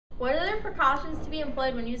What are the precautions to be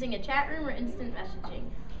employed when using a chat room or instant messaging?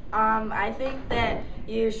 I think that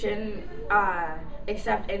you shouldn't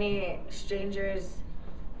accept any strangers'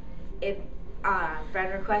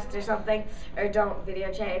 friend requests or something, or don't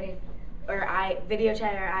video chat or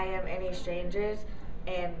IM any strangers,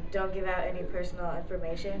 and don't give out any personal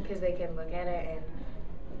information because they can look at it and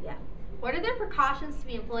yeah. What are the precautions to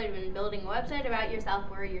be employed when building a website about yourself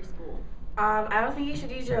or your school? I don't think you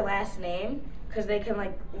should use your last name because they can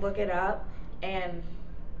like look it up and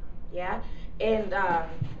yeah. And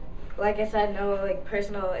like I said, no like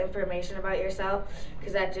personal information about yourself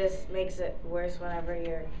because that just makes it worse whenever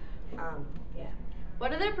you're yeah.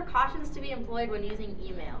 What are the precautions to be employed when using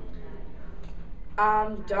email?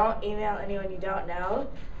 Don't email anyone you don't know,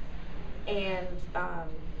 and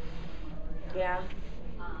yeah.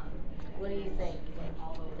 What do you think?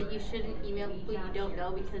 That you shouldn't email people you don't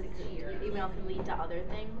know because your email can lead to other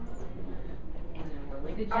things?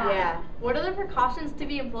 Yeah. What are the precautions to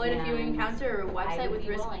be employed if you encounter a website with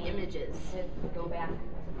risky images?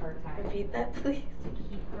 Repeat that, please.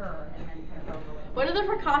 What are the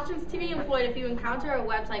precautions to be employed if you encounter a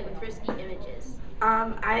website with risky images?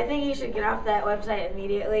 I think you should get off that website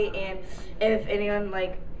immediately, and if anyone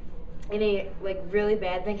any really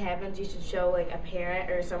bad thing happens, you should show like a parent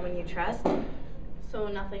or someone you trust. So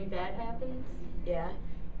nothing bad happens? Yeah.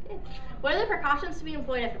 What are the precautions to be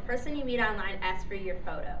employed if a person you meet online asks for your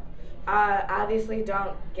photo? Obviously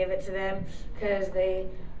don't give it to them because they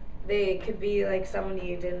could be like someone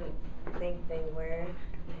you didn't think they were.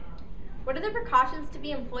 What are the precautions to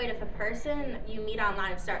be employed if a person you meet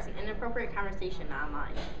online starts an inappropriate conversation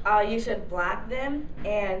online? You should block them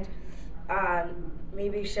and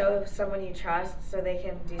maybe show someone you trust so they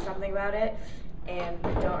can do something about it, and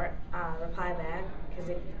don't reply back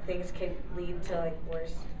because things could lead to like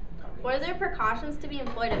worse. What are the precautions to be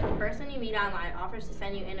employed if a person you meet online offers to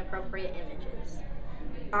send you inappropriate images?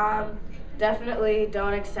 Definitely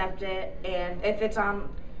don't accept it, and if it's on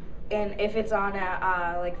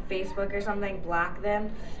like Facebook or something, block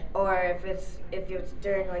them, or if it's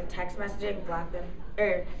during like text messaging, block them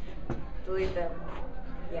or delete them.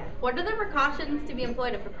 Yeah. What are the precautions to be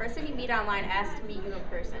employed if a person you meet online asks to meet you in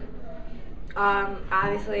person?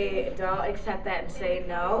 Obviously don't accept that and say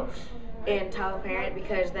no, and tell a parent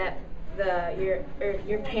because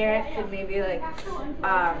your parent could maybe like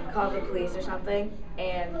call the police or something,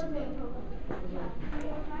 and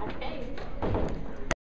Okay.